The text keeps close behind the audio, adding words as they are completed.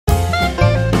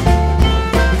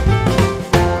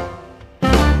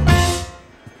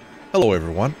Hello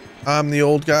everyone, I'm the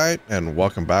old guy, and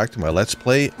welcome back to my Let's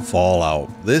Play Fallout.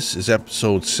 This is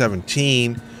episode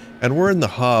 17, and we're in the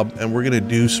hub, and we're going to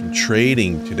do some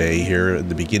trading today here at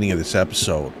the beginning of this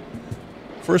episode.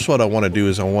 First, what I want to do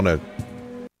is I want to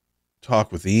talk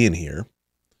with Ian here,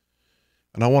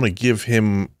 and I want to give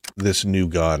him this new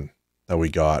gun that we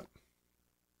got.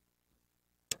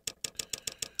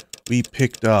 We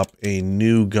picked up a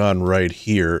new gun right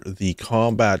here, the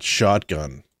combat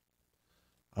shotgun.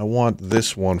 I want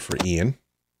this one for Ian.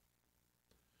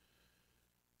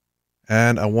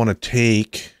 And I want to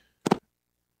take...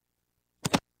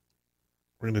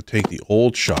 We're going to take the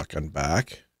old shotgun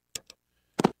back.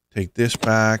 Take this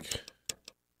back.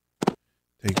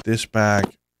 Take this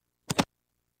back.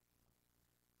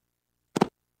 I'm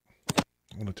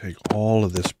going to take all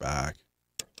of this back.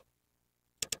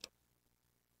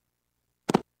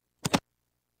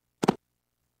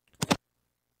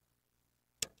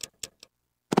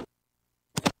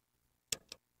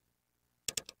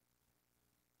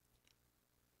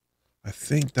 I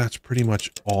think that's pretty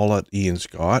much all that Ian's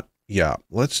got. Yeah,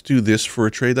 let's do this for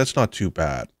a trade. That's not too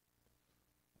bad.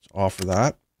 Let's offer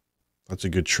that. That's a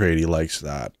good trade. He likes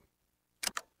that.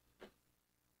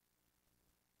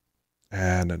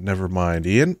 And never mind,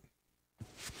 Ian.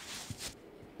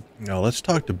 Now let's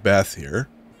talk to Beth here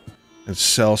and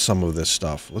sell some of this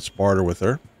stuff. Let's barter with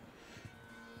her.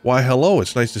 Why, hello.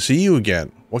 It's nice to see you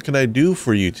again. What can I do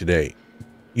for you today?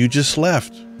 You just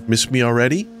left. Miss me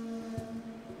already?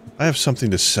 I have something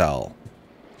to sell.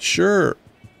 Sure.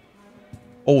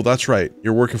 Oh, that's right.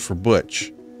 You're working for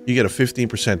Butch. You get a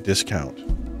 15%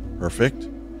 discount. Perfect.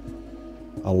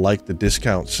 I like the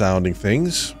discount sounding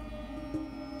things.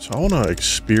 So I want to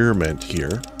experiment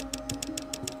here.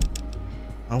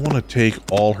 I want to take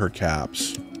all her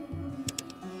caps.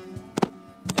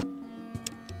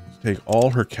 Let's take all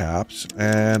her caps.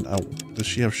 And does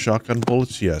she have shotgun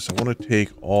bullets? Yes. I want to take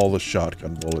all the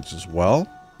shotgun bullets as well.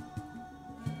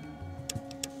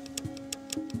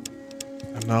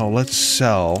 Now let's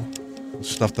sell the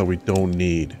stuff that we don't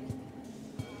need.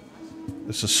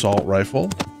 This assault rifle.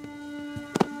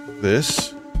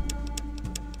 This.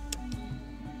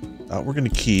 That we're going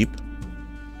to keep.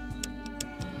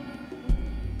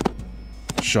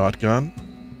 Shotgun.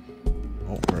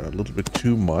 Oh, we're a little bit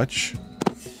too much.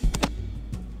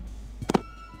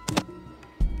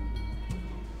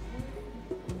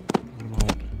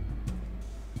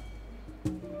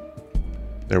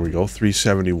 There we go,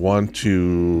 371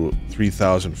 to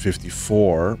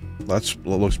 3,054. That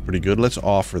looks pretty good. Let's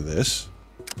offer this.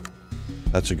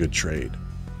 That's a good trade.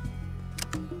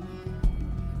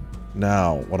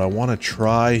 Now, what I want to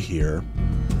try here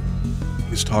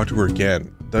is talk to her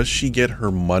again. Does she get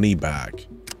her money back?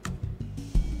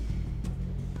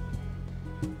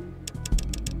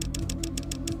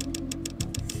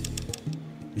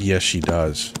 Yes, she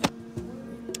does.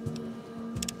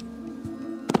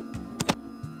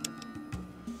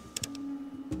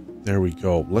 There we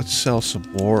go. Let's sell some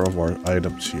more of our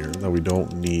items here that we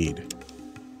don't need.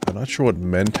 I'm not sure what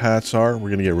mentats are. We're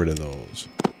going to get rid of those.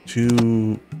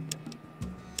 2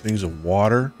 things of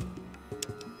water.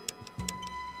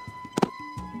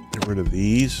 Get rid of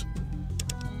these.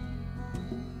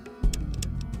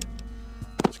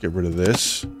 Let's get rid of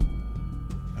this.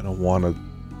 I don't want to...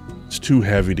 It's too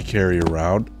heavy to carry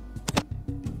around.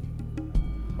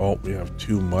 Oh, we have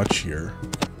too much here.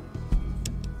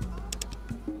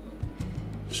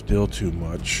 Still too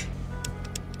much.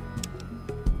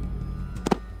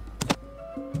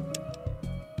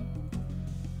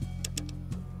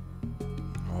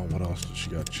 Oh, what else does she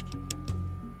got?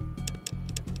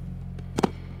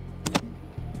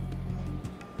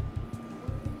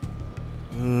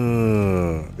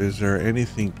 Is there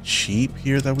anything cheap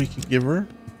here that we could give her?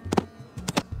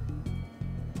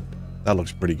 That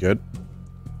looks pretty good.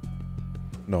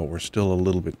 No, we're still a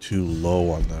little bit too low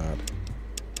on that.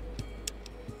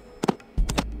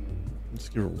 Let's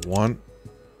give her one.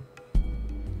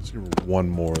 Let's give her one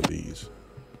more of these.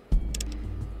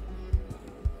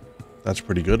 That's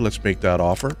pretty good. Let's make that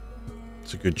offer.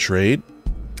 It's a good trade.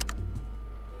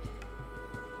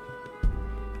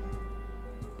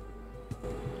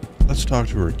 Let's talk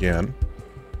to her again.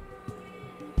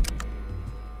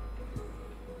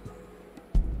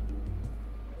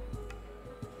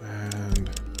 And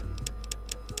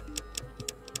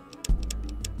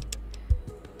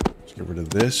let's get rid of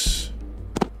this.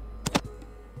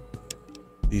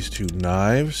 These 2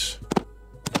 knives.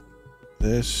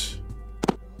 This.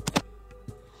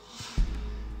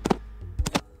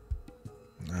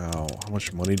 Now, how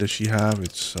much money does she have?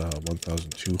 It's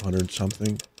 1,200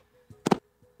 something.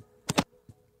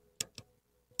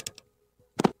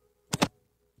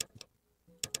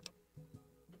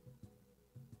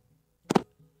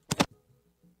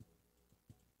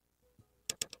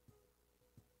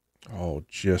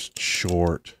 just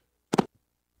short.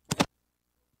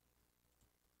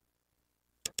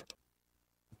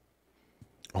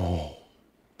 Oh.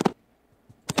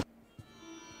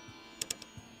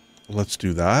 Let's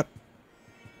do that.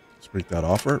 Let's make that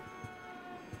offer.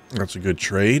 That's a good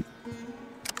trade.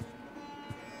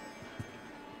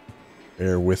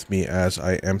 Bear with me as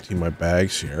I empty my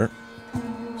bags here.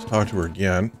 Let's talk to her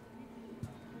again.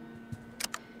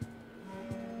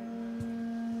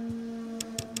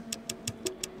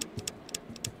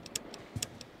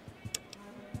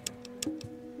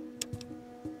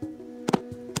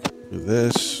 Do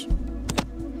this.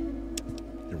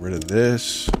 Get rid of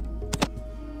this.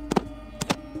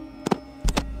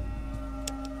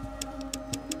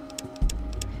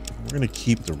 We're going to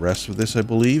keep the rest of this, I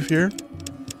believe, here.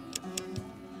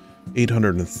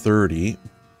 830.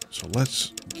 So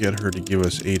let's get her to give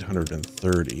us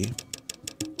 830.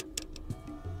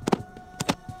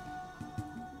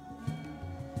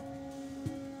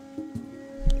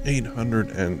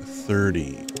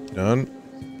 $830. Done.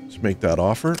 Let's make that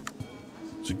offer.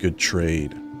 It's a good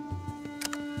trade.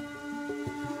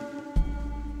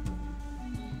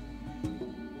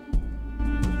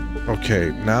 Okay,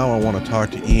 now I want to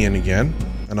talk to Ian again,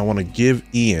 and I want to give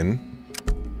Ian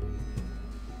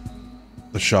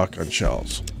the shotgun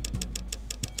shells,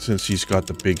 since he's got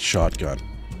the big shotgun.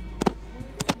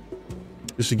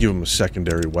 Just to give him a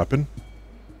secondary weapon.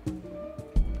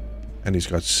 And he's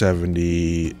got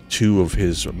 72 of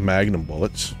his magnum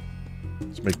bullets.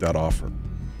 Let's make that offer.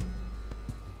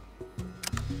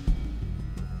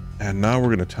 And now we're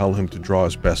going to tell him to draw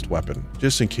his best weapon,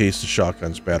 just in case the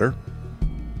shotgun's better.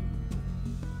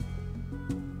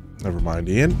 Never mind,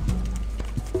 Ian.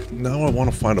 Now I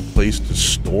want to find a place to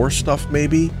store stuff,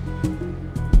 maybe.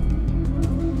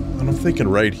 And I'm thinking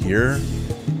right here,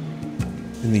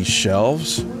 in these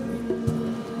shelves.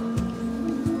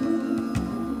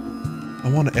 I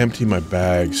want to empty my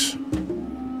bags.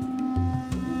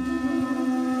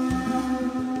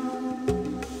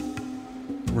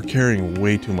 We're carrying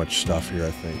way too much stuff here,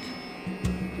 I think.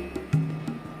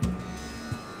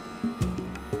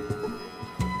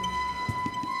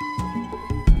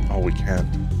 Oh, we can't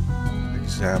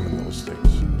examine those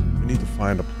things. We need to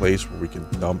find a place where we can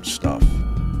dump stuff.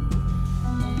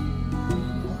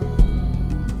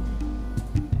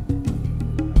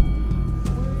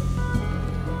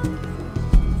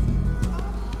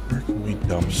 Where can we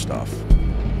dump stuff?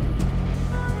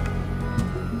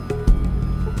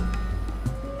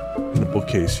 In the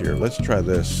bookcase here. Let's try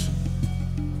this.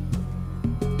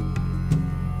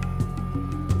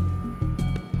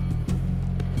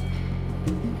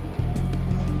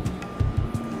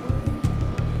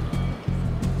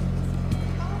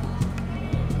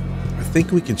 I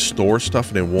think we can store stuff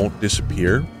and it won't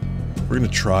disappear. We're gonna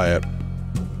try it.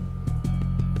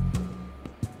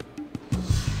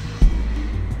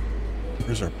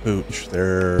 Where's our pooch?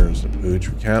 There's the pooch.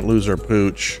 We can't lose our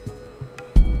pooch.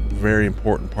 Very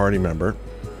important party member.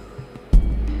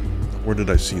 Where did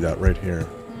I see that? Right here.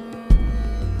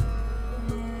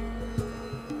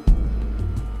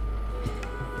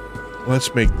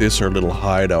 Let's make this our little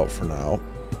hideout for now.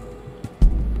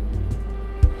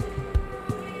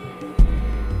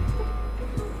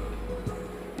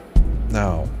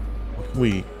 Now, what can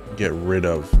we get rid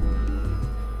of?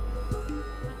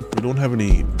 We don't have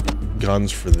any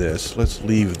guns for this. Let's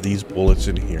leave these bullets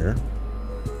in here.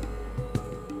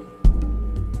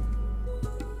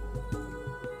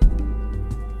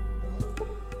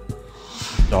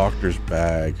 Doctor's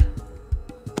bag.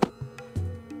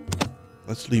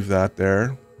 Let's leave that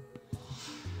there.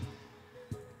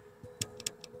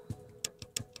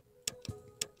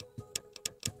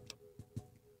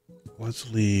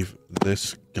 Let's leave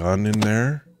this gun in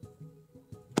there.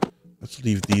 Let's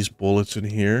leave these bullets in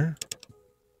here.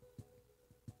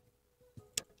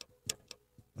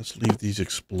 Let's leave these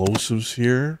explosives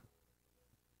here.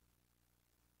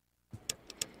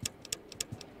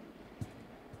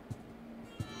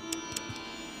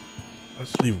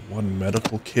 Let's leave one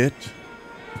medical kit.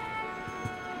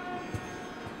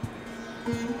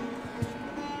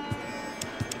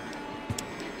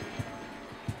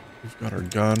 We've got our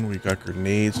gun, we've got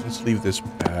grenades. Let's leave this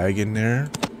bag in there.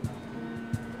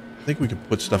 I think we can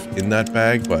put stuff in that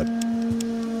bag, but...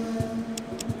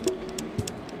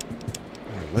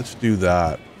 Alright, let's do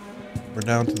that. We're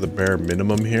down to the bare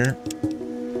minimum here.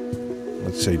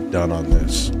 Let's say done on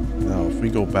this. Now, if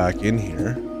we go back in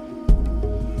here...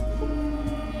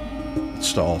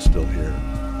 It's all still here.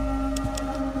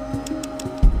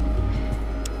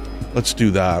 Let's do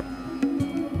that.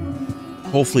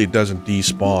 Hopefully it doesn't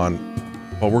despawn,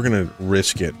 but we're gonna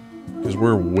risk it because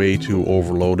we're way too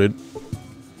overloaded.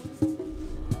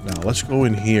 let's go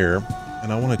in here,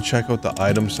 and I want to check out the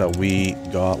items that we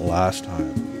got last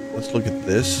time. Let's look at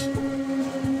this.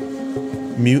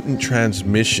 Mutant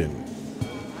transmission.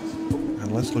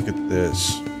 And let's look at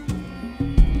this.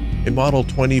 A Model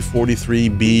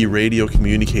 2043B radio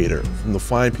communicator from the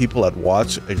fine people at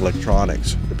Watts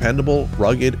Electronics. Dependable,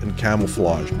 rugged, and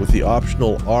camouflaged with the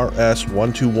optional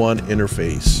RS-121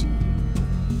 interface.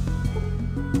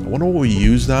 I wonder what we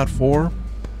use that for?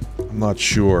 I'm not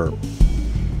sure.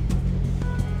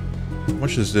 How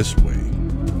much does this weigh?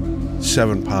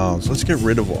 7 pounds. Let's get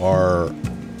rid of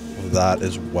that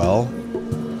as well.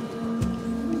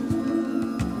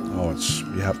 Oh,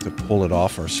 we have to pull it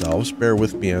off ourselves. Bear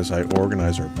with me as I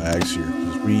organize our bags here,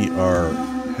 because we are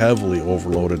heavily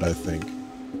overloaded, I think.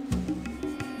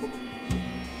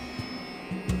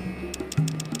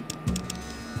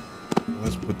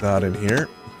 Let's put that in here.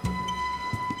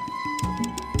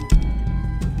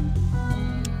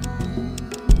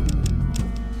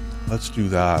 Let's do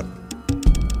that.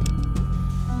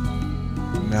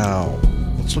 Now,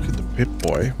 let's look at the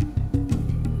Pip-Boy.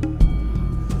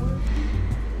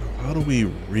 How do we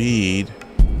read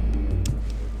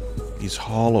these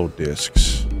hollow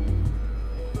discs?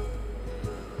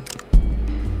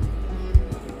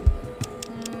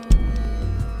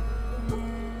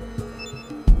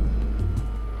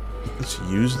 Let's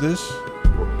use this.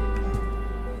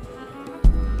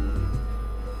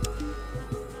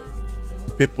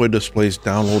 Pip-Boy displays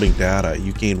downloading data.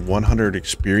 You gain 100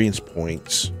 experience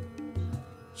points.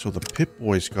 So the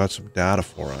Pip-Boy's got some data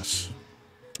for us.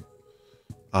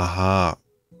 Aha.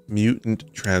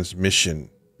 Mutant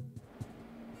transmission.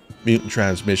 Mutant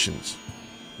transmissions.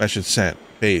 Message sent.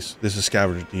 Base. This is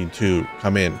Scavenger Team 2.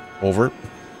 Come in. Over.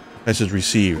 Message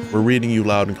received. We're reading you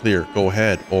loud and clear. Go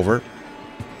ahead. Over.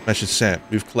 Message sent.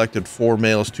 We've collected 4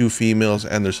 males, 2 females,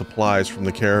 and their supplies from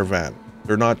the caravan.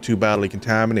 They're not too badly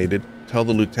contaminated. Tell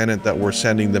the lieutenant that we're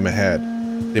sending them ahead.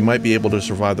 They might be able to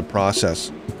survive the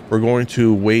process. We're going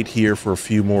to wait here for a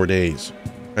few more days.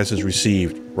 Message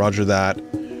received. Roger that.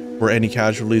 Were any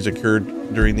casualties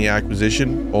occurred during the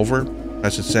acquisition? Over.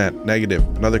 Message sent. Negative.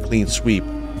 Another clean sweep.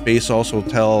 Base also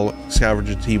tell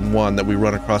Scavenger Team 1 that we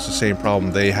run across the same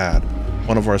problem they had.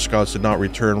 One of our scouts did not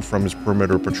return from his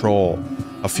perimeter patrol.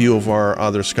 A few of our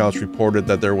other scouts reported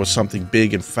that there was something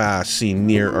big and fast seen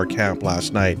near our camp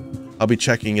last night. I'll be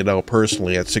checking it out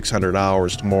personally at 600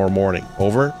 hours tomorrow morning.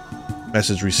 Over.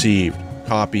 Message received.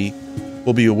 Copy.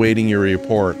 We'll be awaiting your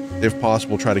report. If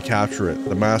possible, try to capture it.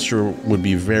 The master would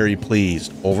be very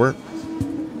pleased. Over.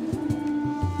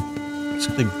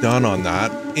 Something done on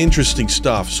that. Interesting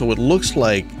stuff. So it looks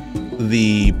like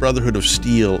the Brotherhood of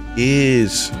Steel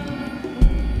is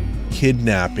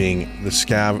kidnapping the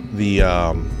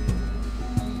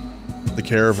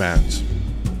caravans.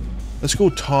 Let's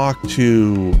go talk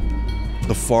to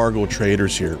the Fargo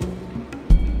traders here.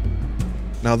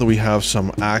 Now that we have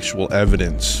some actual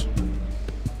evidence.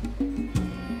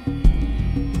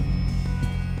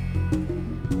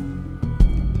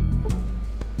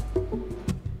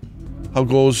 How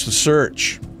goes the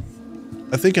search?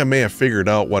 I think I may have figured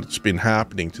out what's been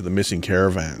happening to the missing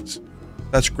caravans.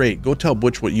 That's great. Go tell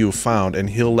Butch what you've found and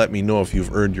he'll let me know if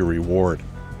you've earned your reward.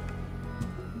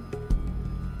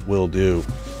 Will do.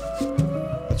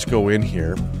 Let's go in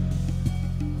here.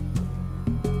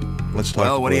 Let's talk.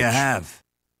 Well, what do you have?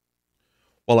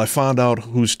 Well, I found out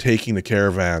who's taking the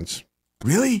caravans.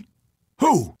 Really?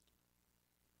 Who?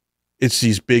 It's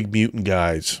these big mutant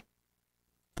guys.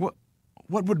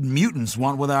 What would mutants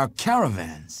want with our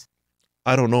caravans?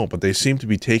 I don't know, but they seem to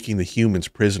be taking the humans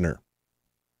prisoner.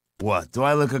 What, do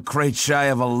I look a crate shy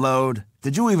of a load?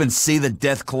 Did you even see the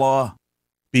death claw?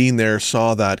 Being there,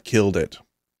 saw that, killed it.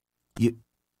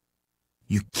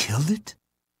 You killed it?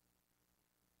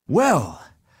 Well,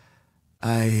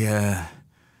 where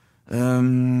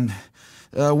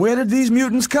did these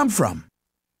mutants come from?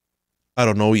 I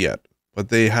don't know yet, but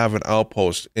they have an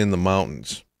outpost in the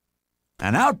mountains.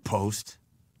 An outpost?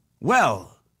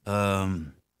 Well,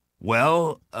 I'll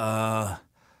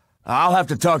have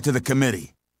to talk to the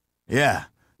committee. Yeah,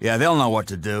 they'll know what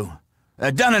to do.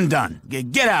 Done and done.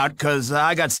 Get out, 'cause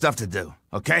I got stuff to do,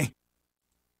 okay?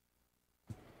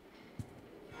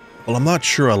 Well, I'm not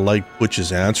sure I like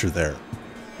Butch's answer there.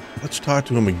 Let's talk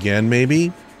to him again,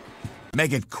 maybe?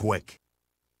 Make it quick.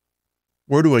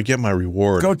 Where do I get my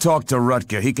reward? Go talk to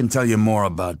Rutger. He can tell you more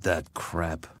about that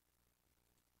crap.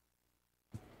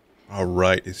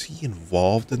 Alright, is he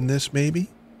involved in this, maybe?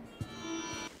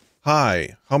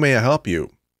 Hi, how may I help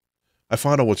you? I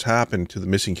found out what's happened to the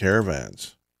missing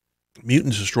caravans.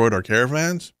 Mutants destroyed our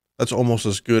caravans? That's almost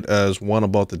as good as one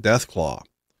about the Death Claw.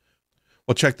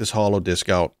 Well, check this hollow disc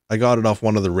out. I got it off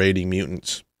one of the raiding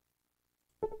mutants.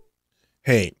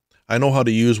 Hey, I know how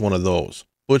to use one of those.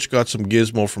 Butch got some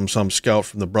gizmo from some scout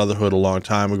from the Brotherhood a long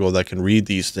time ago that can read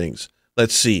these things.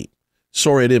 Let's see.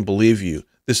 Sorry I didn't believe you.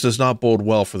 This does not bode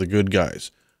well for the good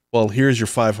guys. Well, here's your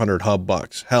 500 hub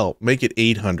bucks. Hell, make it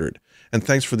 800. And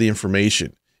thanks for the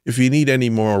information. If you need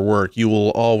any more work, you will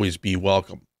always be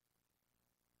welcome.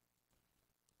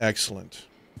 Excellent.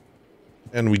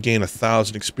 And we gain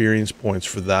 1,000 experience points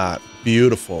for that.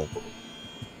 Beautiful.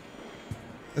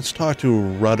 Let's talk to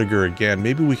Rudiger again.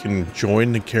 Maybe we can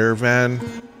join the caravan.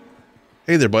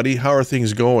 Hey there, buddy. How are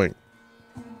things going?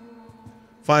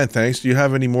 Fine, thanks. Do you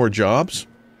have any more jobs?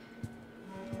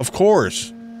 Of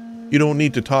course. You don't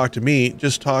need to talk to me.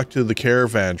 Just talk to the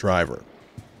caravan driver.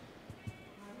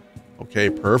 Okay,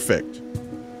 perfect.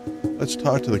 Let's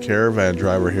talk to the caravan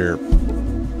driver here.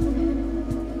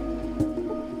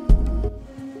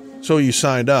 So you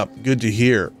signed up. Good to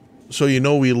hear. So you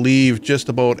know we leave just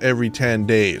about every 10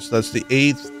 days. That's the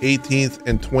 8th, 18th,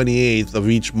 and 28th of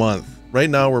each month. Right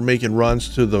now we're making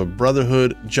runs to the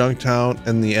Brotherhood, Junktown,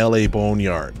 and the LA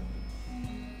Boneyard.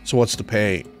 So what's the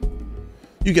pay?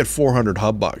 You get 400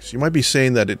 hub bucks. You might be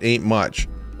saying that it ain't much,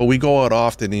 but we go out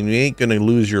often and you ain't gonna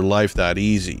lose your life that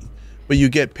easy. But you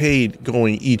get paid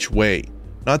going each way.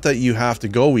 Not that you have to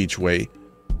go each way,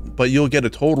 but you'll get a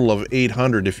total of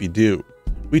 800 if you do.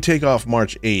 We take off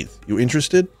March 8th. You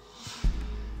interested?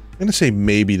 I'm gonna say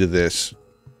maybe to this.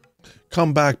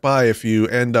 Come back by if you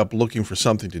end up looking for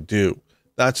something to do.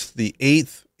 That's the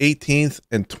 8th, 18th,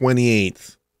 and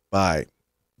 28th. Bye.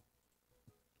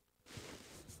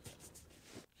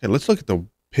 Okay, let's look at the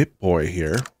Pip-Boy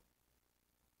here.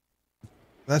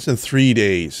 That's in 3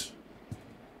 days.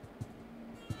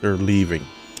 They're leaving.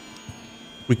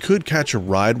 We could catch a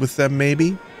ride with them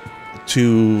maybe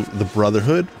to the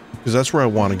Brotherhood, because that's where I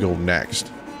want to go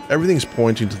next. Everything's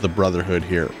pointing to the Brotherhood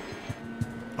here.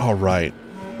 All right.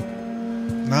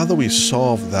 Now that we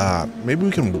solved that, maybe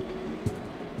we can...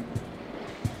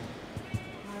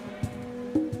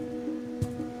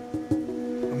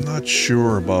 I'm not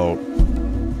sure about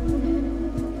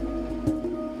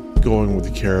going with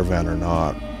the caravan or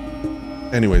not.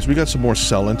 Anyways, we got some more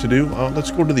selling to do.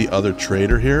 Let's go to the other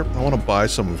trader here. I want to buy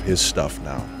some of his stuff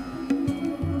now.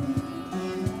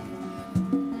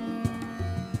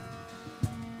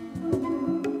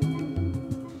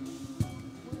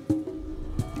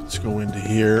 Let's go into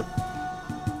here.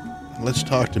 Let's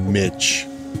talk to Mitch.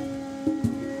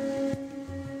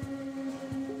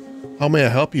 How may I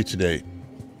help you today?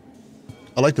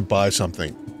 I'd like to buy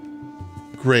something.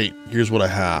 Great, here's what I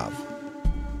have.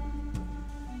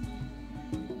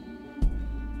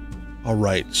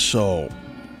 Alright, so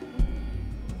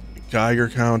Geiger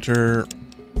counter,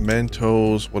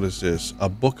 Mentos, what is this? A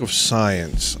book of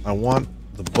science. I want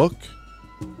the book.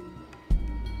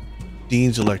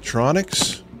 Dean's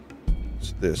Electronics.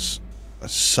 What's this? A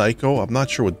Psycho. I'm not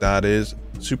sure what that is.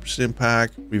 Super Stim Pack.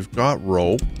 We've got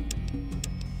rope.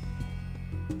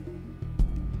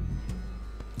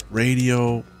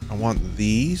 Radio. I want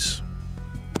these.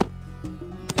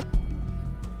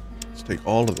 Let's take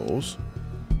all of those.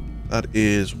 That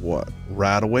is what?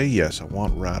 Radaway? Yes, I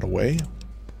want Radaway.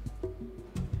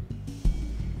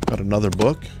 Got another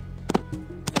book.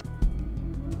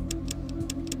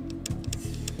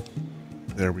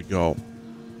 There we go.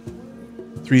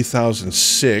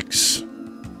 3006.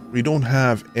 We don't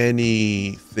have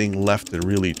anything left to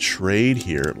really trade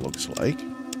here, it looks like.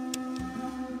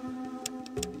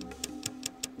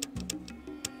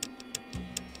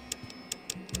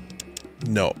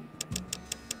 No.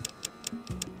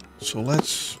 So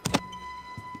let's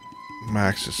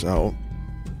max this out.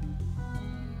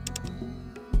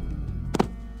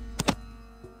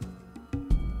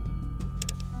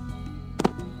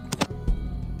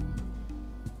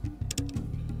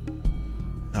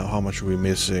 Now, how much are we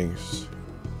missing?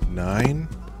 9?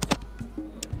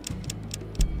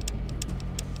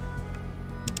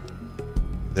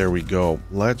 There we go.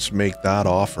 Let's make that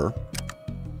offer.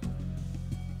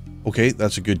 Okay,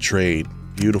 that's a good trade.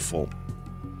 Beautiful.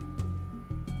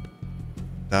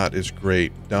 That is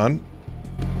great. Done.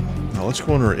 Now let's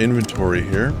go into our inventory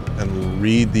here and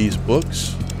read these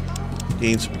books.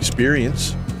 Gain some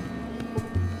experience.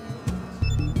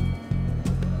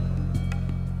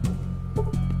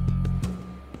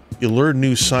 You learn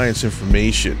new science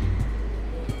information.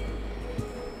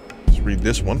 Let's read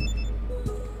this one.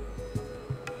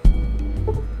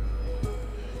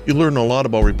 You learn a lot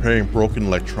about repairing broken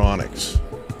electronics.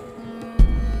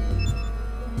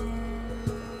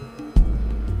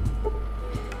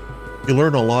 You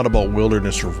learn a lot about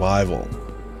wilderness survival.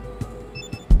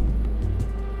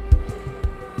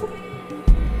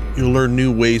 You learn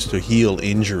new ways to heal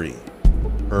injury.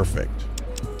 Perfect.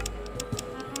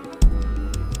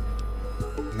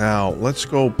 Now, let's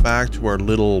go back to our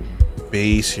little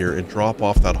base here and drop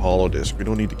off that holodisk. We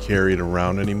don't need to carry it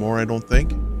around anymore, I don't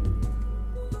think.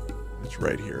 It's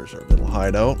right here is our little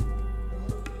hideout.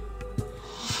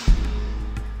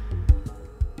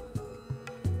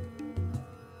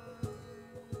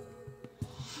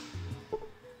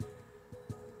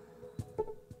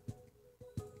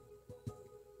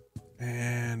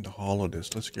 And the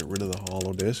holodisk. Let's get rid of the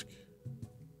holodisk.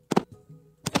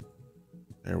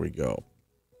 There we go.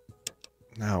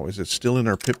 Now, is it still in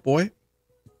our Pip-Boy?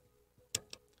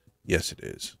 Yes, it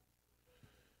is.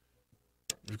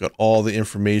 We've got all the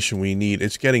information we need.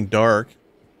 It's getting dark.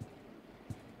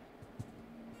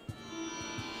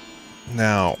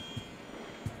 Now,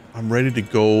 I'm ready to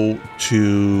go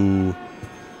to...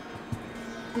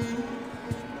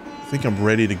 I think I'm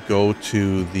ready to go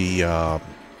to the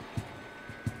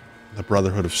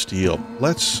Brotherhood of Steel.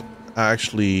 Let's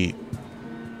actually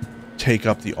take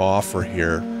up the offer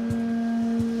here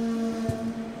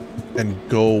and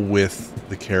go with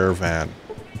the caravan.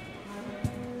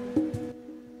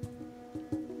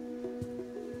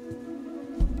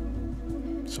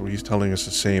 So he's telling us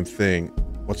the same thing.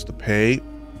 What's the pay?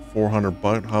 400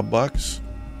 bucks.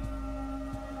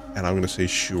 And I'm going to say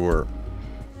sure.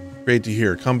 Great to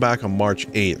hear. Come back on March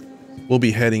 8th. We'll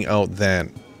be heading out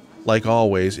then. Like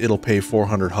always, it'll pay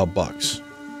 400 bucks.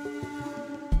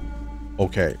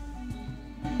 Okay.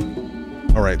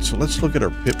 Alright, so let's look at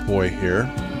our Pip-Boy here.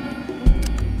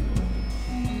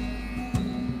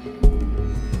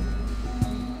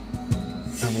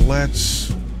 And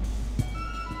let's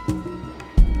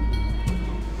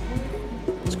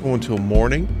go until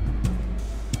morning.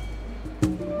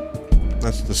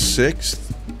 That's the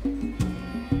 6th.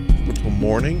 Let's go until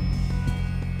morning.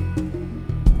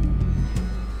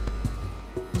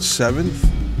 7th.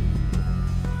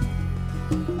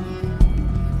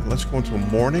 And let's go until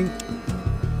morning.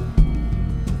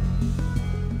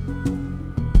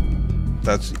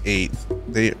 That's the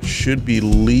 8th. They should be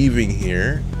leaving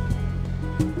here.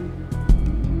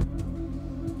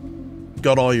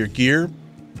 Got all your gear?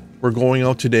 We're going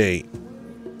out today.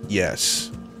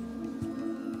 Yes.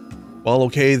 Well,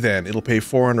 okay then. It'll pay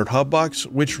 400 bucks.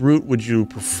 Which route would you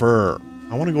prefer?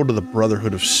 I want to go to the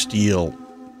Brotherhood of Steel.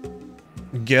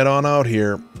 Get on out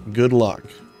here. Good luck.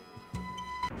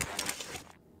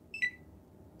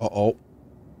 Uh-oh.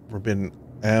 We've been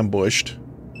ambushed.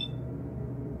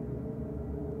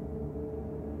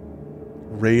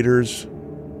 Raiders.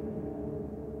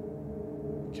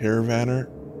 Caravaner.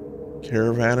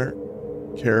 Caravaner.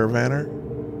 Caravaner.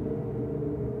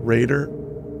 Raider.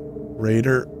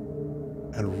 Raider.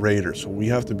 And Raider. So we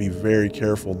have to be very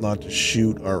careful not to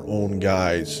shoot our own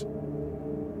guys.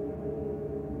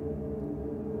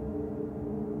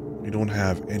 We don't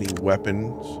have any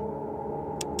weapons.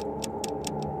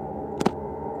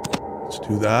 Let's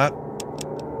do that.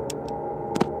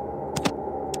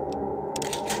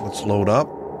 Let's load up.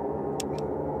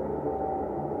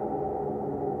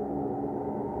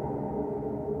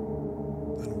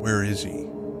 And where is he?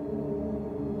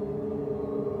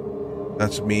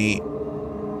 That's me.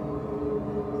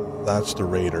 That's the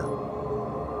Raider.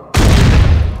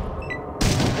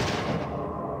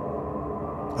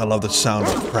 I love the sound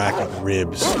of cracking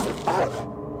ribs.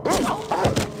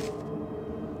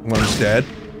 One's dead.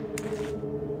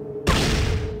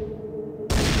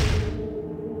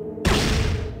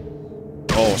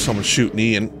 Oh, someone's shooting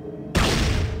Ian.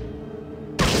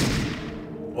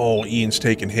 Oh, Ian's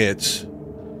taking hits.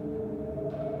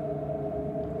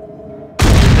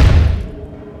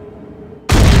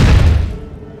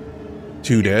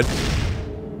 Two dead.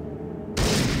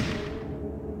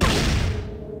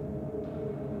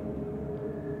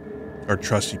 Our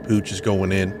trusty Pooch is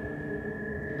going in.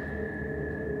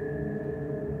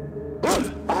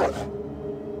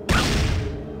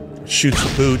 Shoots the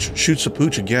Pooch. Shoots the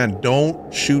Pooch again.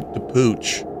 Don't shoot the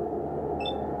Pooch.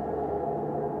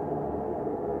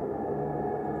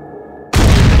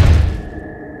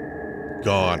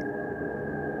 Gone.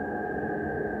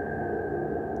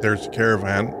 There's the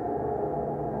caravan.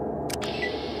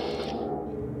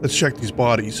 Let's check these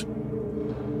bodies.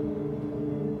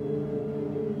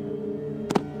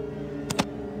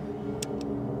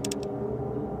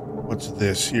 What's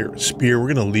this here? Spear. We're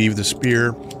gonna leave the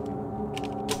spear.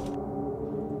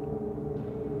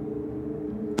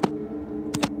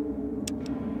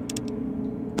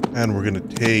 And we're gonna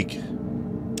take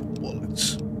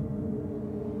bullets.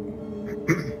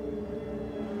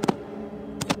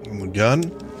 And the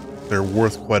gun. They're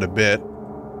worth quite a bit.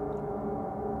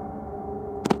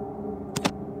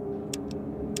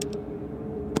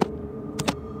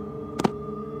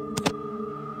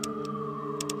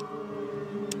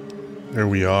 There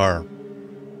we are.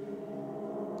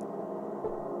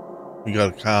 We got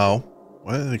a cow.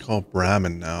 Why do they call it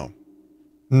Brahmin now?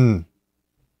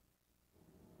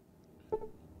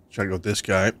 Check out this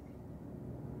guy.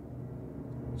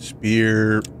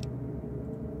 Spear.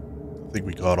 I think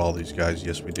we got all these guys.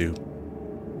 Yes, we do.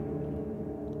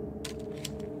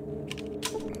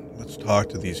 Let's talk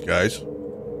to these guys. They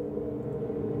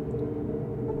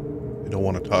don't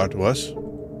want to talk to us.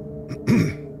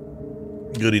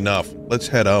 Good enough. Let's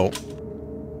head out.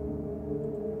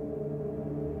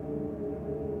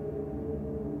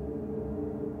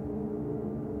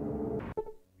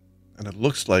 And it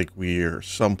looks like we're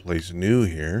someplace new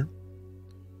here.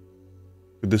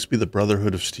 Could this be the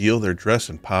Brotherhood of Steel? They're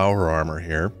dressed in power armor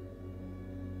here.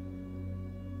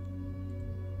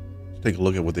 Let's take a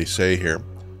look at what they say here.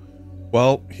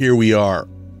 Well, here we are.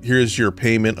 Here's your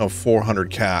payment of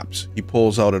 400 caps. He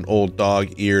pulls out an old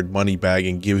dog-eared money bag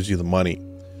and gives you the money.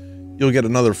 You'll get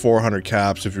another 400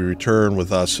 caps if you return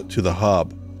with us to the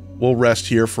hub. We'll rest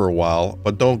here for a while,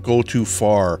 but don't go too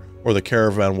far or the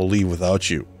caravan will leave without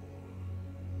you.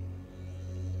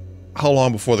 How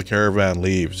long before the caravan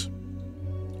leaves?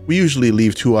 We usually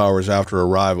leave 2 hours after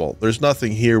arrival. There's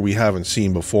nothing here we haven't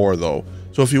seen before though,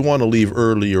 so if you want to leave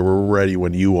earlier, we're ready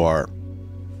when you are.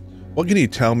 What can you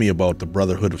tell me about the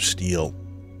Brotherhood of Steel?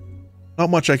 Not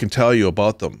much I can tell you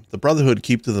about them. The Brotherhood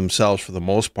keep to themselves for the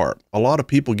most part. A lot of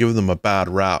people give them a bad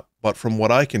rap, but from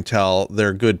what I can tell,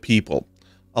 they're good people.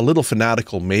 A little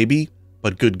fanatical maybe,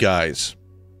 but good guys.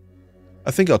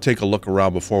 I think I'll take a look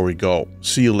around before we go.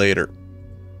 See you later.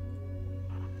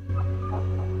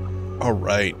 All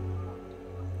right.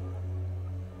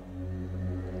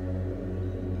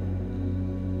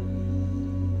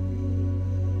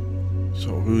 So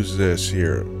who's this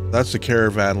here? That's the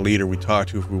caravan leader we talked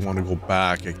to if we want to go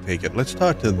back, I take it. Let's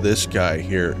talk to this guy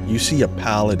here. You see a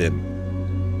paladin.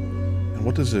 And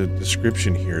what does the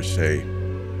description here say?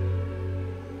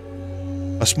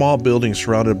 A small building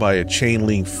surrounded by a chain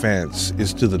link fence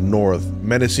is to the north.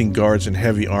 Menacing guards in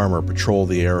heavy armor patrol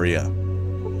the area.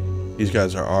 These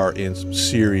guys are in some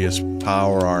serious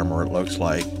power armor, it looks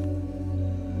like.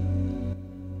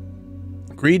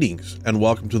 Greetings, and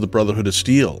welcome to the Brotherhood of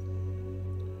Steel.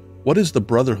 What is the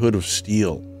Brotherhood of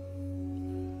Steel?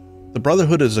 The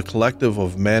Brotherhood is a collective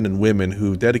of men and women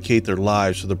who dedicate their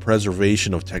lives to the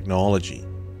preservation of technology.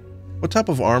 What type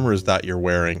of armor is that you're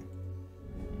wearing?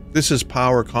 This is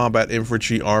Power Combat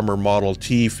Infantry Armor Model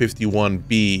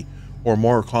T-51B, or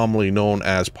more commonly known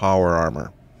as Power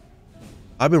Armor.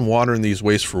 I've been wandering these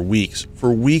wastes for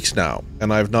weeks now,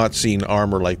 and I've not seen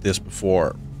armor like this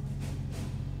before.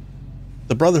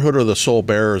 The Brotherhood are the sole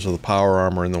bearers of the power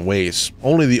armor in the wastes.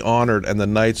 Only the honored and the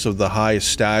knights of the highest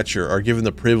stature are given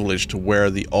the privilege to wear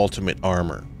the ultimate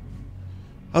armor.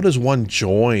 How does one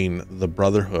join the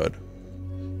Brotherhood?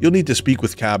 You'll need to speak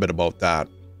with Cabot about that.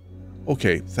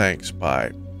 Okay, thanks,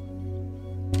 bye.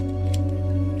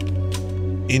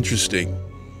 Interesting.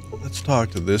 Let's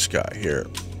talk to this guy here.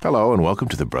 Hello and welcome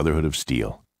to the Brotherhood of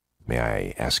Steel. May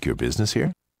I ask your business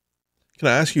here? Can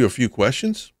I ask you a few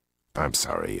questions? I'm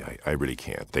sorry, I really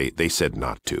can't. They said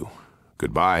not to.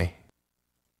 Goodbye.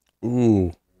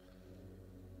 Ooh.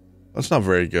 That's not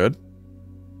very good.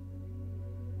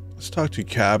 Let's talk to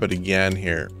Cabot again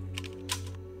here.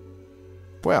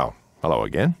 Well, hello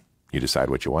again. You decide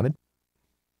what you wanted?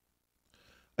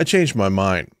 I changed my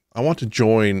mind. I want to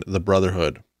join the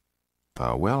Brotherhood.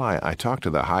 Well, I talked to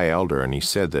the High Elder and he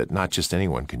said that not just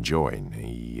anyone can join.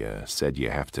 He said you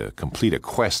have to complete a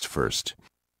quest first.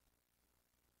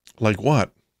 Like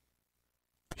what?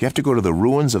 You have to go to the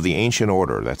ruins of the Ancient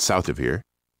Order that's south of here.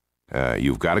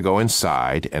 You've got to go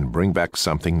inside and bring back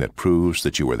something that proves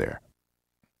that you were there.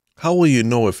 How will you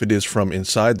know if it is from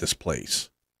inside this place?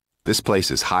 This place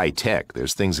is high-tech.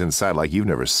 There's things inside like you've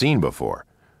never seen before.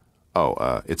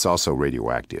 Oh, it's also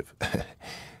radioactive.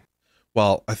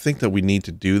 Well, I think that we need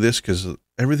to do this because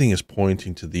everything is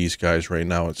pointing to these guys right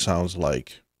now, it sounds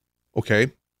like.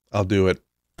 Okay, I'll do it.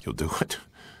 You'll do it?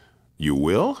 You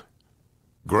will?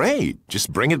 Great.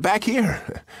 Just bring it back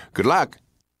here. Good luck.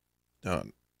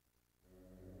 Done.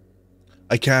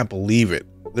 I can't believe it.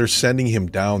 They're sending him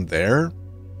down there?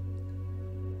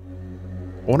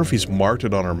 I wonder if he's marked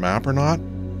it on our map or not.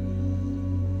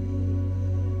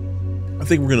 I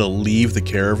think we're going to leave the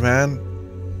caravan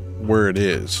where it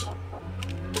is.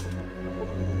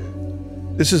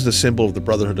 This is the symbol of the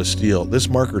Brotherhood of Steel. This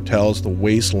marker tells the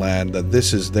wasteland that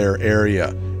this is their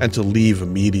area and to leave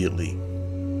immediately.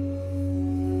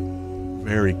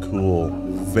 Very cool.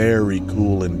 Very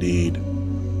cool indeed.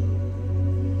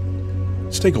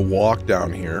 Let's take a walk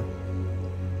down here.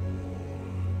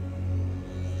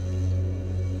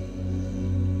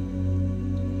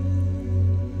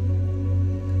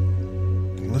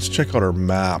 Let's check out our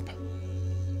map.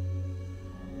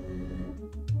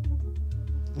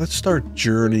 Let's start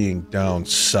journeying down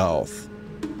south.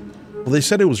 Well, they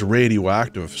said it was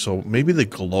radioactive, so maybe the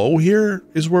glow here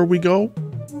is where we go?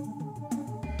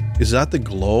 Is that the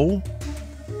glow?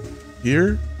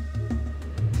 Here?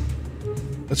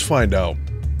 Let's find out.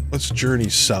 Let's journey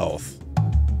south.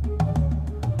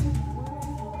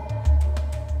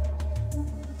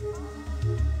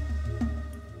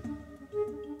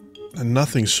 And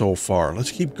nothing so far.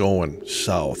 Let's keep going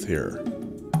south here.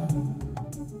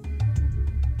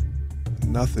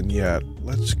 Nothing yet.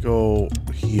 Let's go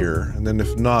here. And then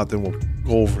if not, then we'll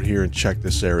go over here and check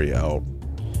this area out.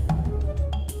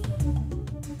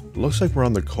 It looks like we're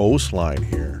on the coastline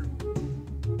here.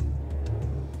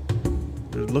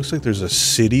 It looks like there's a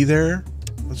city there.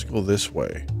 Let's go this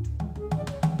way.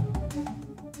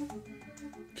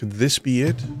 Could this be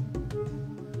it?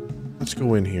 Let's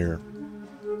go in here.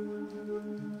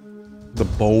 The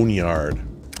Boneyard.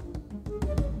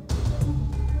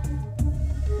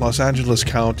 Los Angeles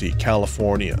County,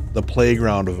 California, the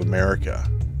playground of America.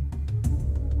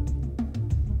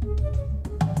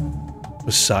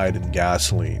 Poseidon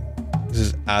gasoline. This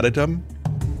is Adytum.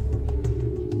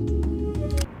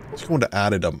 Let's go into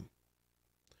Adytum.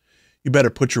 You better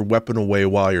put your weapon away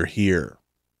while you're here.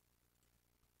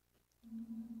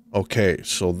 Okay,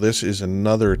 so this is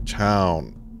another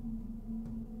town.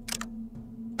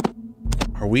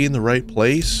 Are we in the right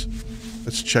place?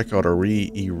 Let's check out, are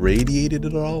we irradiated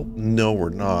at all? No, we're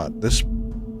not.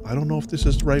 I don't know if this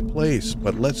is the right place,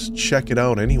 but let's check it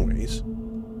out anyways.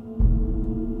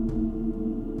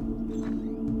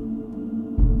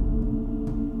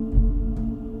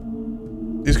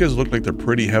 These guys look like they're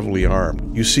pretty heavily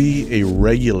armed. You see a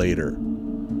regulator,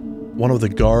 one of the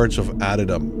guards of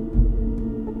Adytum.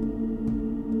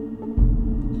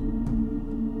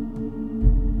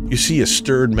 You see a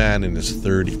stirred man in his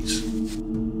 30s.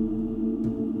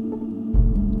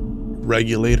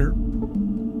 Regulator.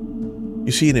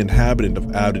 You see an inhabitant of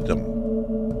Adytum,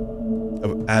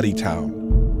 of Adytown.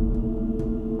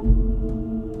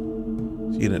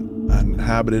 See an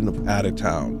inhabitant of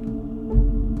Adytown.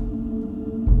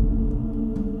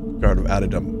 Guard of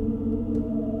Adytum.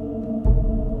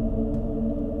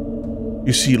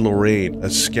 You see Lorraine, a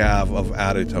scav of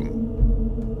Adytum.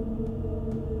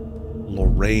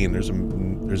 Lorraine, there's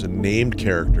a named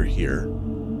character here.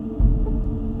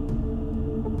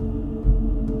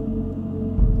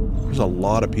 There's a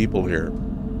lot of people here.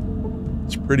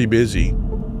 It's pretty busy.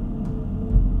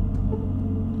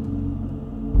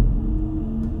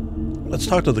 Let's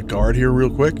talk to the guard here real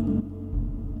quick.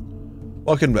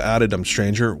 Welcome to Adytum,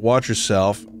 stranger. Watch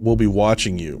yourself. We'll be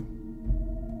watching you.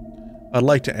 I'd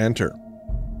like to enter.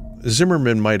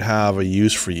 Zimmerman might have a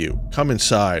use for you. Come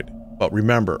inside. But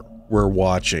remember, we're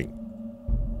watching.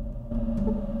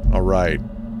 Alright.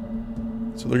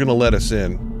 So they're gonna let us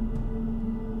in.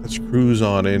 Let's cruise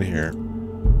on in here.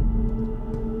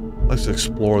 Let's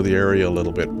explore the area a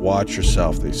little bit. Watch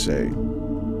yourself, they say.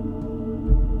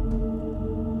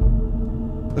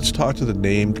 Let's talk to the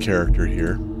named character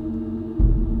here.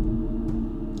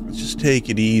 Let's just take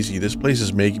it easy. This place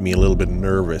is making me a little bit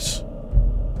nervous.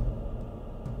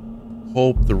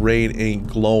 Hope the rain ain't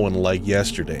glowing like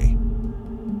yesterday.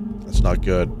 That's not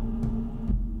good.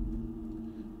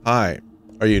 Hi,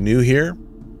 are you new here?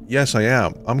 Yes, I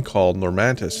am. I'm called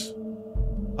Normantis.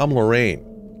 I'm Lorraine.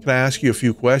 Can I ask you a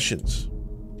few questions?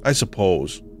 I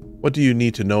suppose. What do you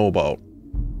need to know about?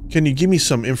 Can you give me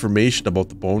some information about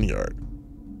the Boneyard?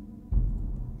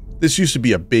 This used to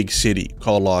be a big city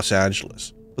called Los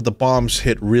Angeles, but the bombs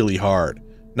hit really hard.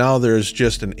 Now there's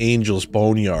just an Angel's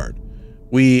Boneyard.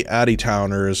 We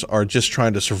Adytowners are just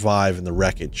trying to survive in the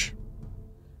wreckage.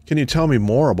 Can you tell me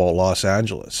more about Los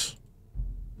Angeles?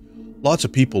 Lots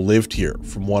of people lived here.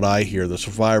 From what I hear, the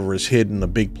survivors hid in a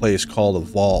big place called a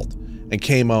vault and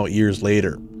came out years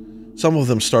later. Some of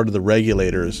them started the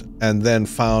Regulators and then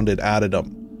founded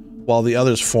Adytum, while the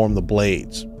others formed the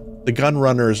Blades. The gun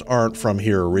runners aren't from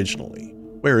here originally.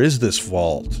 Where is this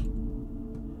vault?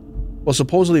 Well,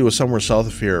 supposedly it was somewhere south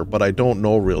of here, but I don't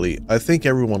know really. I think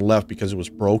everyone left because it was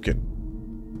broken.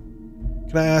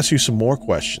 Can I ask you some more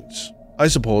questions? I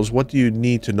suppose, what do you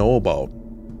need to know about?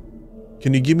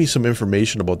 Can you give me some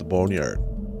information about the Boneyard?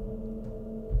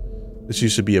 This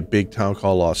used to be a big town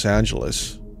called Los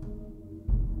Angeles.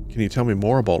 Can you tell me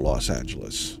more about Los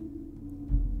Angeles?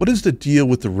 What is the deal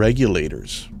with the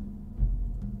Regulators?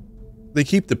 They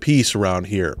keep the peace around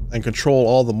here and control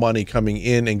all the money coming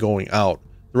in and going out.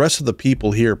 The rest of the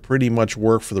people here pretty much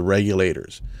work for the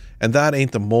Regulators, and that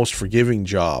ain't the most forgiving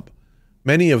job.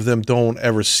 Many of them don't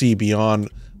ever see beyond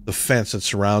the fence that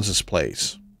surrounds this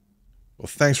place. Well,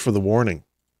 thanks for the warning.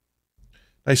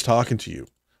 Nice talking to you.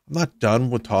 I'm not done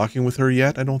with talking with her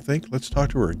yet, I don't think. Let's talk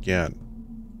to her again.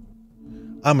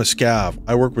 I'm a scav.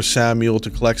 I work with Samuel to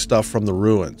collect stuff from the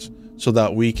ruins, so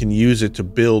that we can use it to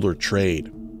build or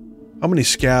trade. How many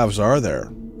scavs are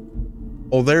there?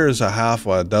 Oh, there's a half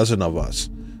a dozen of us.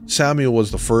 Samuel was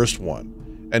the first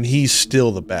one, and he's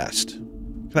still the best.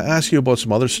 Can I ask you about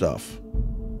some other stuff?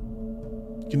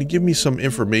 Can you give me some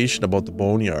information about the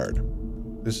boneyard?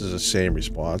 This is the same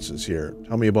responses here.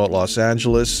 Tell me about Los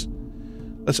Angeles.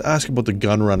 Let's ask about the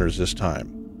gun runners this time.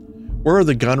 Where are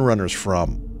the gun runners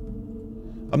from?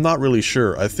 I'm not really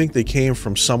sure. I think they came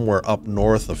from somewhere up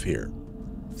north of here.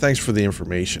 Thanks for the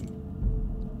information.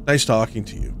 Nice talking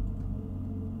to you.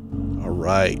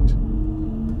 Alright.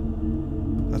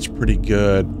 That's pretty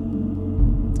good.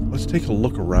 Let's take a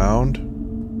look around.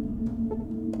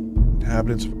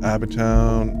 Inhabitants of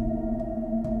Adytum.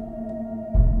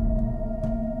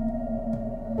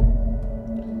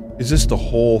 Is this the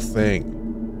whole thing?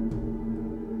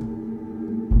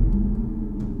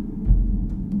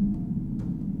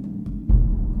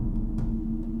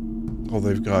 Oh,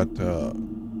 they've got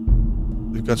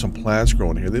some plants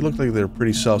growing here. They look like they're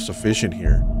pretty self-sufficient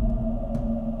here.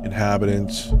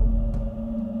 Inhabitants.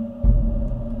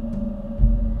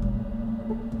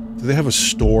 Do they have a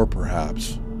store,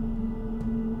 perhaps?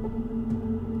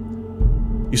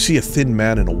 You see a thin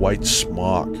man in a white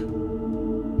smock.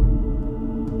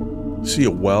 See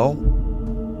a well?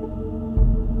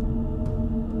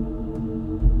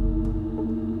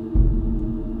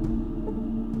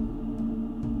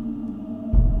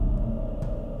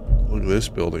 Look at this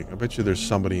building. I bet you there's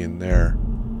somebody in there.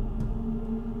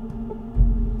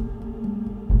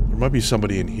 There might be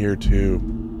somebody in here too.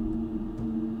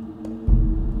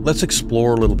 Let's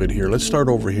explore a little bit here. Let's start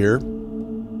over here.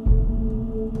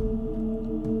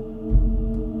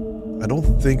 I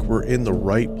don't think we're in the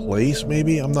right place,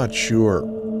 maybe? I'm not sure.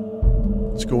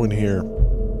 Let's go in here.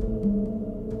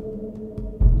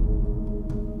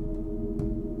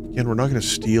 Again, we're not going to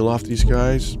steal off these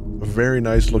guys. A very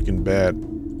nice looking bed.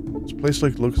 This place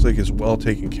looks like it's well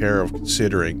taken care of,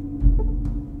 considering.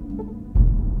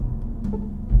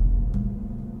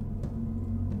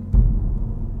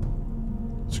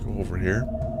 Let's go over here.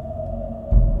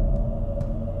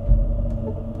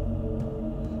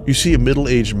 You see a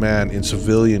middle-aged man in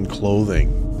civilian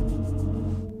clothing.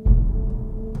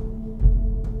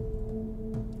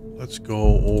 Let's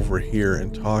go over here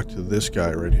and talk to this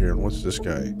guy right here. And what's this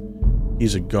guy?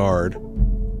 He's a guard.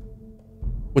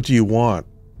 What do you want?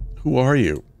 Who are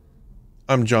you?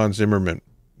 I'm John Zimmerman,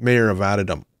 mayor of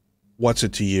Adytum. What's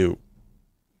it to you?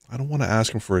 I don't want to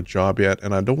ask him for a job yet,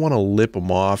 and I don't want to lip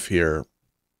him off here.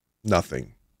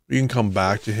 Nothing. We can come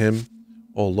back to him.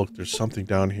 Oh, look, there's something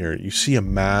down here. You see a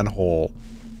manhole.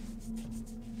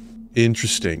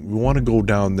 Interesting. We want to go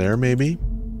down there, maybe?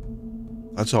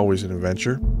 That's always an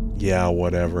adventure. Yeah,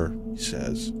 whatever, he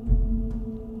says.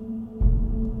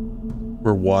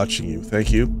 We're watching you.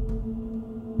 Thank you.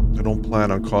 I don't plan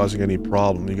on causing any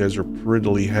problem. You guys are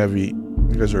pretty heavy.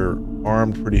 You guys are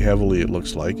armed pretty heavily, it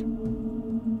looks like.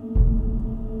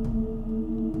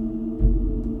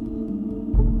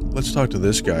 Let's talk to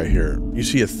this guy here. You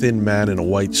see a thin man in a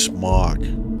white smock.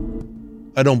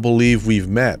 I don't believe we've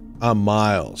met. I'm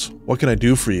Miles. What can I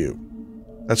do for you?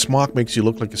 That smock makes you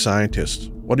look like a scientist.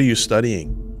 What are you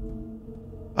studying?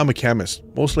 I'm a chemist.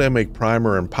 Mostly I make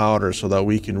primer and powder so that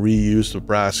we can reuse the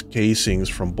brass casings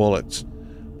from bullets.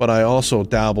 But I also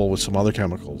dabble with some other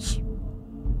chemicals.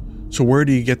 So where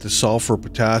do you get the sulfur,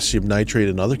 potassium, nitrate,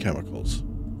 and other chemicals?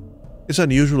 It's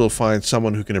unusual to find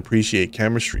someone who can appreciate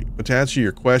chemistry, but to answer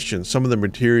your question, some of the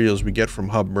materials we get from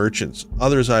hub merchants,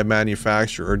 others I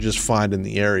manufacture or just find in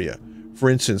the area. For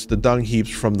instance, the dung heaps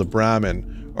from the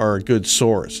Brahmin are a good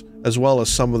source, as well as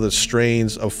some of the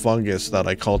strains of fungus that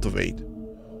I cultivate.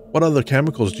 What other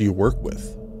chemicals do you work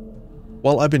with?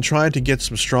 Well, I've been trying to get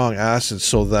some strong acids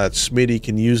so that Smitty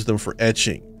can use them for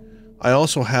etching. I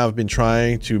also have been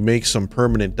trying to make some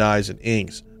permanent dyes and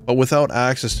inks, but without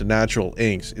access to natural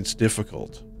inks, it's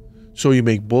difficult. So you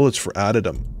make bullets for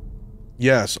Adytum?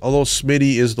 Yes, although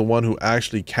Smitty is the one who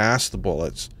actually casts the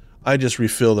bullets, I just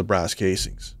refill the brass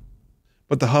casings.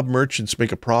 But the hub merchants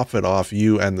make a profit off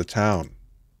you and the town.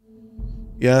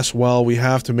 Yes, well, we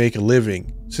have to make a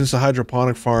living. Since the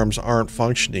hydroponic farms aren't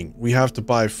functioning, we have to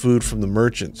buy food from the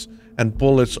merchants, and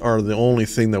bullets are the only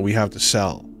thing that we have to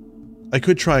sell. I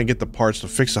could try and get the parts to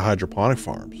fix the hydroponic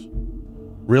farms.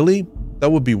 Really?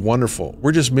 That would be wonderful.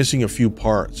 We're just missing a few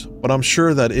parts, but I'm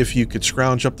sure that if you could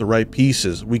scrounge up the right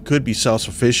pieces, we could be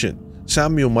self-sufficient.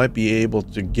 Samuel might be able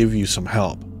to give you some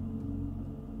help.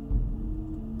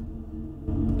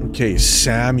 Okay,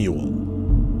 Samuel.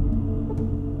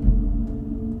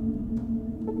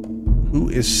 Who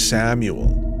is Samuel?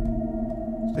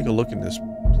 Let's take a look in this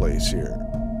place here.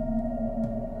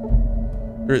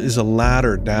 There is a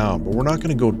ladder down, but we're not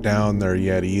going to go down there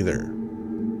yet either.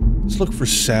 Let's look for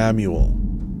Samuel.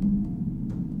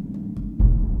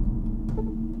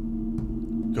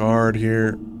 Guard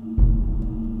here.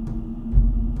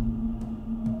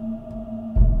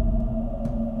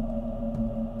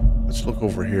 Let's look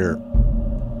over here.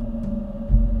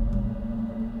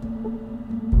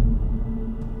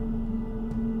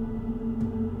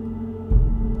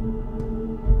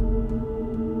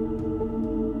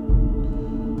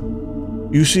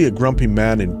 You see a grumpy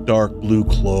man in dark blue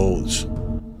clothes.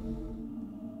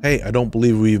 Hey, I don't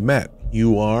believe we've met.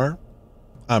 You are?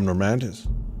 I'm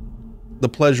Normantis. The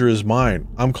pleasure is mine.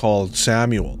 I'm called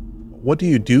Samuel. What do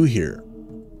you do here?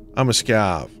 I'm a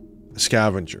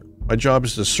scavenger. My job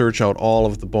is to search out all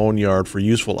of the boneyard for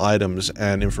useful items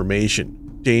and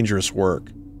information. Dangerous work.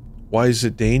 Why is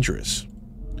it dangerous?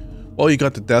 Well, you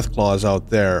got the death claws out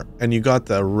there, and you got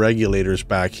the regulators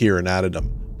back here in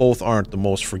Adytum. Both aren't the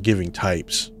most forgiving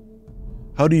types.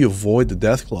 How do you avoid the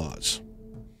death claws?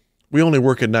 We only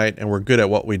work at night and we're good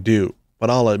at what we do, but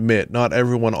I'll admit, not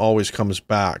everyone always comes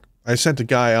back. I sent a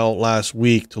guy out last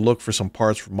week to look for some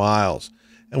parts for Miles,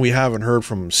 and we haven't heard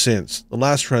from him since. The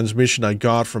last transmission I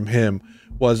got from him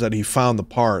was that he found the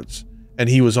parts, and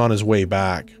he was on his way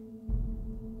back.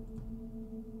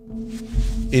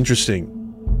 Interesting.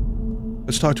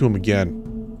 Let's talk to him again.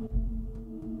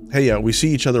 Hey, we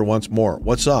see each other once more.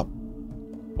 What's up?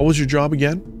 What was your job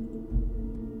again?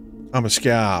 I'm a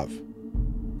scav.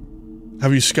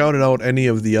 Have you scouted out any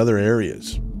of the other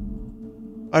areas?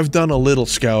 I've done a little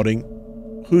scouting.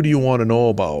 Who do you want to know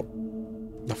about?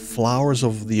 The Flowers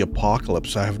of the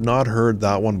Apocalypse. I have not heard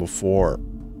that one before.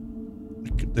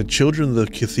 The Children of the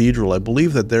Cathedral. I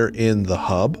believe that they're in the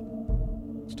hub.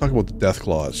 Let's talk about the Death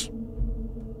Claws.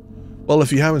 Well,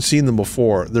 if you haven't seen them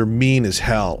before, they're mean as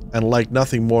hell, and like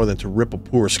nothing more than to rip a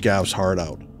poor scav's heart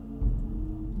out.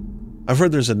 I've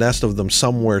heard there's a nest of them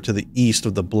somewhere to the east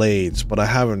of the Blades, but I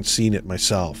haven't seen it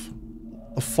myself.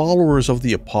 The Followers of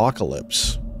the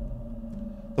Apocalypse.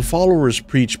 The Followers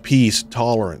preach peace,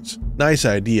 tolerance. Nice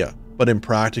idea, but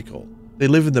impractical. They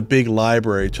live in the big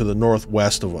library to the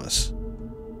northwest of us.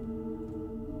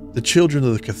 The Children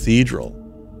of the Cathedral.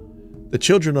 The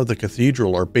Children of the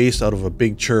Cathedral are based out of a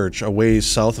big church a ways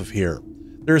south of here.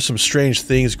 There are some strange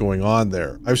things going on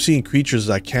there. I've seen creatures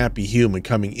that can't be human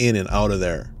coming in and out of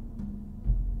there.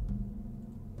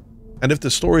 And if the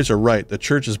stories are right, the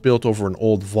church is built over an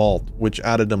old vault, which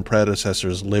Adytum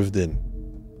predecessors lived in.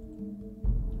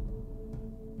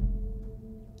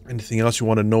 Anything else you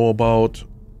want to know about?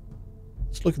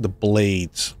 Let's look at the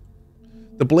Blades.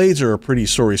 The Blades are a pretty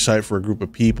sorry sight for a group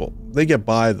of people. They get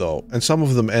by though, and some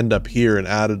of them end up here in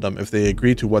Adytum if they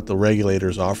agree to what the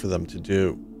regulators offer them to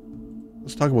do.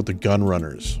 Let's talk about the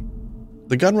Gunrunners.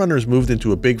 The Gunrunners moved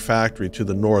into a big factory to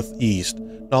the northeast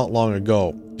not long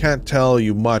ago. Can't tell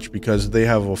you much because they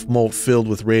have a moat filled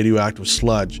with radioactive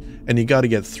sludge, and you gotta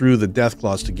get through the death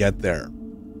claws to get there.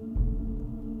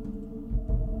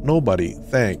 Nobody,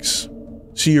 thanks.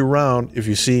 See you around if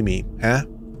you see me, huh?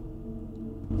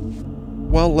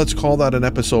 Well, let's call that an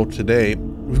episode today.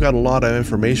 We've got a lot of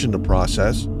information to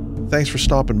process. Thanks for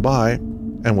stopping by,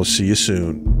 and we'll see you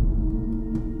soon.